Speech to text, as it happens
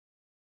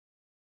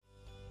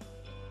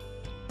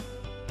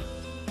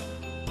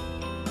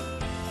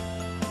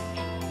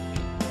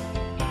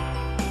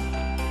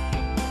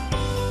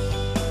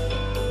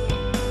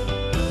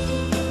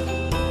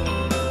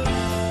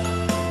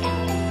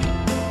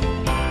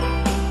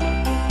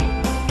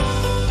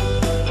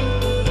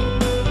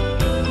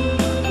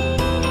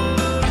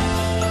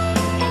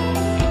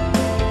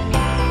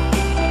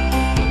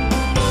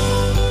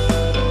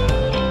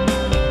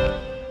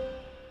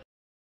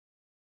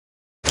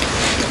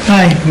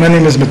My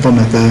name is Mitul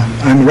Mehta.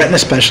 I'm a retina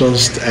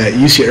specialist at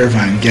UC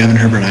Irvine, Gavin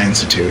Herbert Eye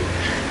Institute,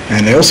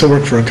 and I also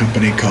work for a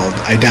company called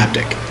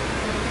Eyedaptic.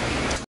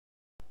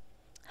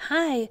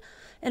 Hi,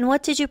 and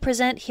what did you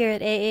present here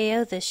at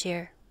AAO this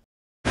year?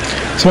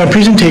 So my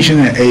presentation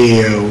at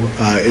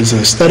AAO is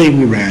a study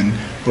we ran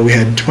where we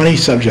had 20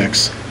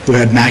 subjects who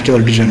had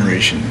macular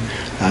degeneration.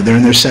 They're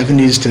in their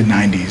 70s to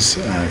 90s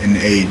in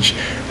age,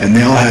 and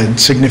they all had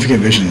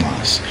significant vision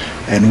loss.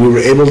 And we were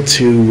able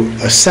to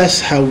assess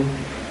how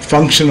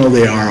functional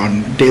they are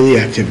on daily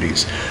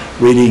activities,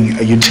 reading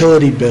a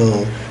utility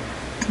bill,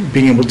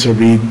 being able to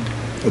read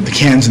the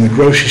cans in the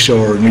grocery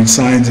store, read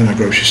signs in a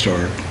grocery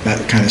store,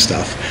 that kind of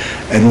stuff.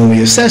 And when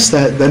we assessed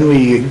that, then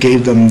we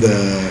gave them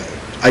the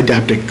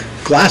Eyedaptic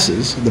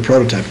glasses, the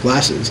prototype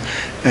glasses,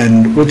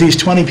 and with these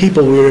 20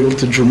 people we were able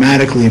to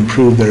dramatically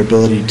improve their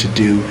ability to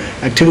do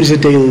activities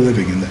of daily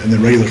living and the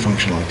regular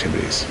functional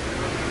activities.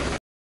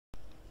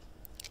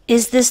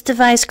 Is this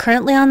device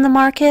currently on the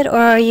market, or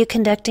are you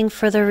conducting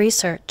further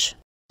research?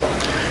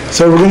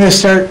 So we're going to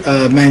start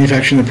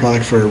manufacturing the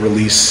product for a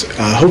release,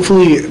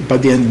 hopefully by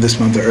the end of this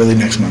month or early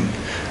next month.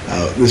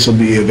 This will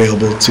be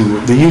available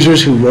to the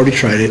users who already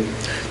tried it.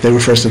 They were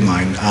first in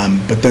line,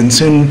 but then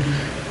soon,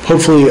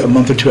 hopefully a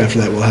month or two after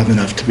that, we'll have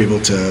enough to be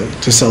able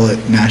to sell it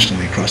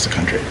nationally across the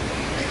country.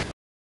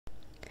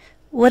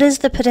 What is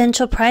the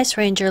potential price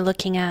range you're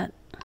looking at?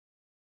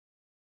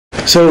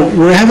 So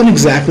we haven't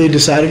exactly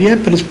decided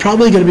yet, but it's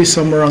probably going to be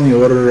somewhere on the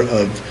order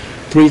of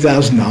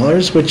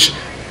 $3,000, which,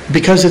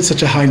 because it's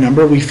such a high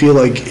number, we feel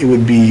like it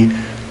would be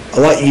a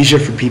lot easier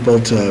for people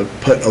to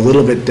put a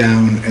little bit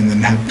down and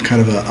then have kind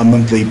of a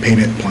monthly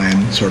payment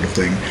plan sort of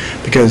thing,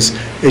 because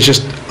it's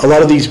just a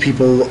lot of these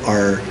people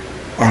are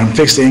on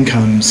fixed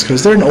incomes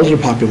because they're an older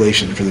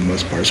population for the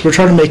most part. So we're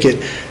trying to make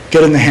it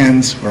get in the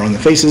hands or on the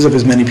faces of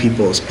as many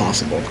people as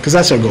possible, because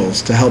that's our goal,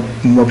 is to help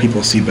more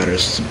people see better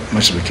as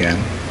much as we can.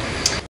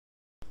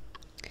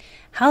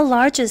 How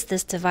large is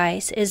this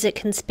device? Is it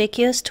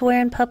conspicuous to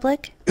wear in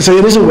public? So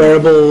it is a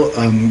wearable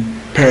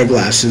pair of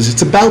glasses.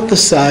 It's about the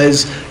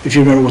size, if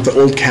you remember what the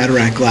old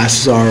cataract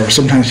glasses are, or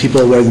sometimes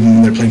people wear them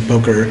when they're playing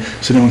poker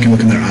so no one can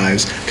look in their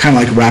eyes, kind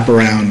of like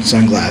wraparound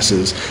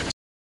sunglasses.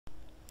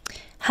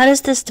 How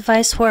does this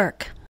device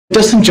work? It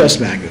doesn't just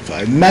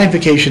magnify.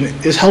 Magnification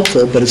is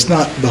helpful, but it's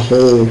not the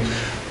whole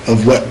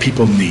of what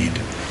people need.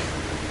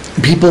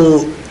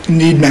 People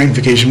need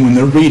magnification when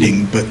they're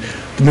reading, but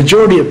the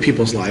majority of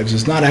people's lives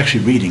is not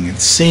actually reading,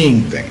 it's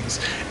seeing things,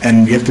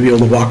 and you have to be able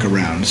to walk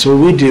around. So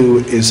what we do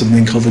is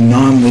something called a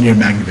non-linear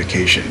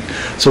magnification.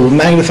 So we'll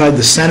magnify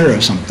the center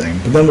of something,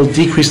 but then we'll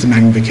decrease the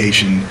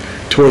magnification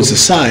towards the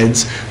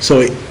sides,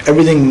 so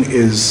everything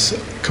is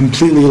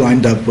completely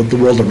lined up with the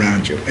world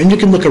around you. And you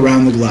can look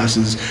around the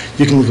glasses,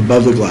 you can look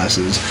above the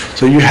glasses,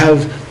 so you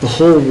have the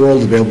whole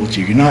world available to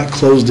you. You're not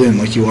closed in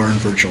like you are in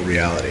virtual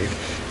reality.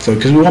 So,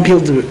 because we want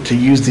people to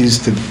use these,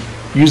 to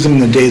use them in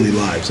their daily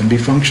lives and be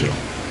functional,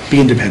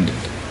 be independent.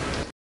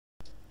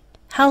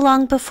 How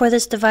long before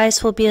this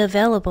device will be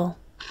available?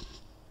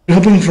 We're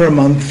hoping for a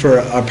month for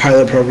our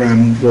pilot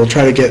program. We'll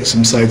try to get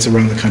some sites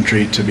around the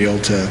country to be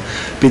able to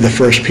be the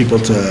first people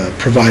to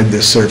provide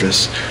this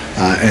service.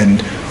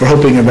 And we're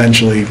hoping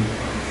eventually,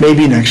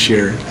 maybe next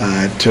year,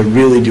 to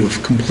really do a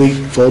complete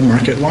full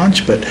market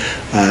launch. But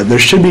there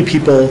should be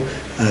people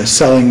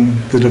selling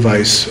the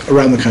device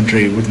around the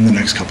country within the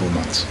next couple of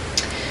months.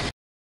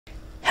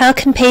 How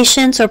can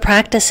patients or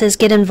practices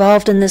get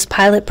involved in this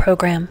pilot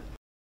program?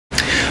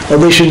 Well,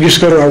 they should just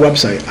go to our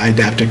website,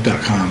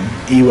 eyedaptic.com,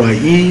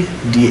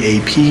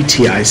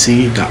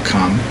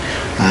 EYEDAPTIC.com.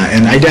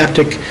 And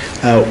Eyedaptic,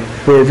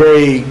 we're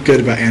very good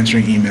about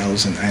answering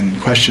emails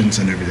and questions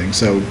and everything,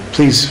 so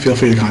please feel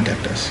free to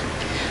contact us.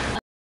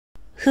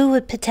 Who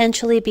would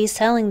potentially be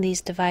selling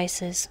these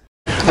devices?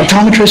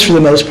 Optometrists, for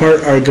the most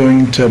part, are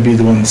going to be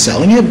the ones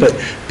selling it, but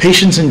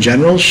patients in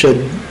general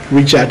should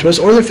reach out to us,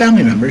 or their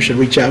family members should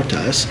reach out to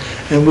us,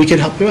 and we can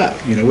help you out.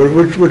 You know,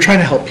 we're trying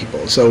to help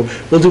people, so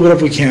we'll do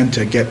whatever we can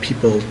to get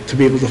people to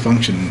be able to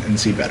function and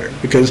see better.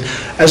 Because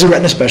as a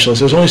retina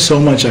specialist, there's only so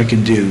much I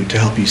can do to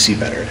help you see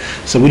better.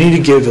 So we need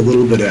to give a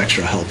little bit of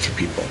extra help for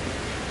people.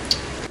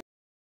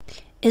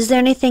 Is there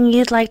anything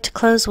you'd like to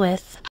close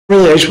with?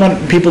 Really, I just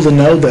want people to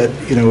know that,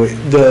 you know,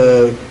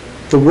 the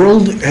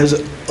world has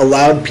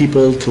allowed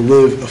people to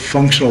live a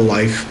functional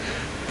life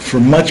for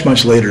much,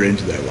 much later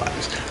into their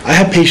lives. I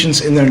have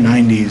patients in their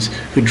 90s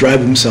who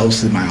drive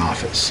themselves to my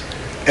office.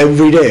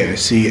 Every day I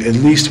see at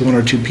least one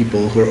or two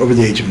people who are over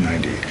the age of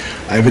 90.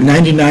 I have a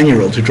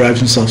 99-year-old who drives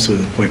himself to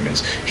his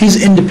appointments.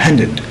 He's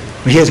independent,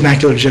 but he has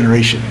macular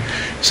degeneration.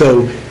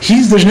 So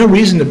there's no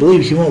reason to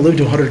believe he won't live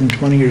to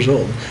 120 years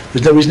old.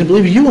 There's no reason to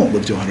believe you won't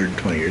live to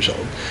 120 years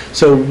old.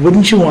 So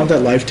wouldn't you want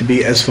that life to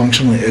be as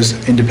functional,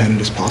 as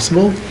independent as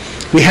possible?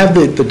 We have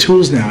the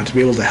tools now to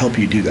be able to help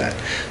you do that.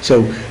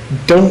 So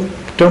don't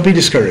be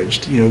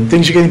discouraged. You know,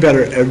 things are getting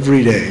better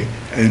every day,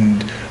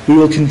 and we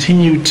will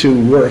continue to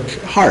work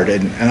hard.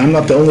 And I'm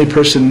not the only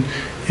person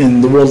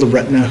in the world of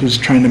retina who's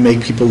trying to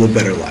make people live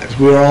better lives.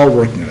 We're all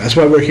working. That's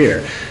why we're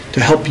here,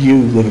 to help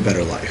you live a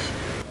better life.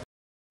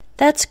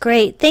 That's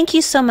great. Thank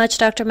you so much,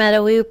 Dr.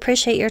 Mehta. We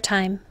appreciate your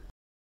time.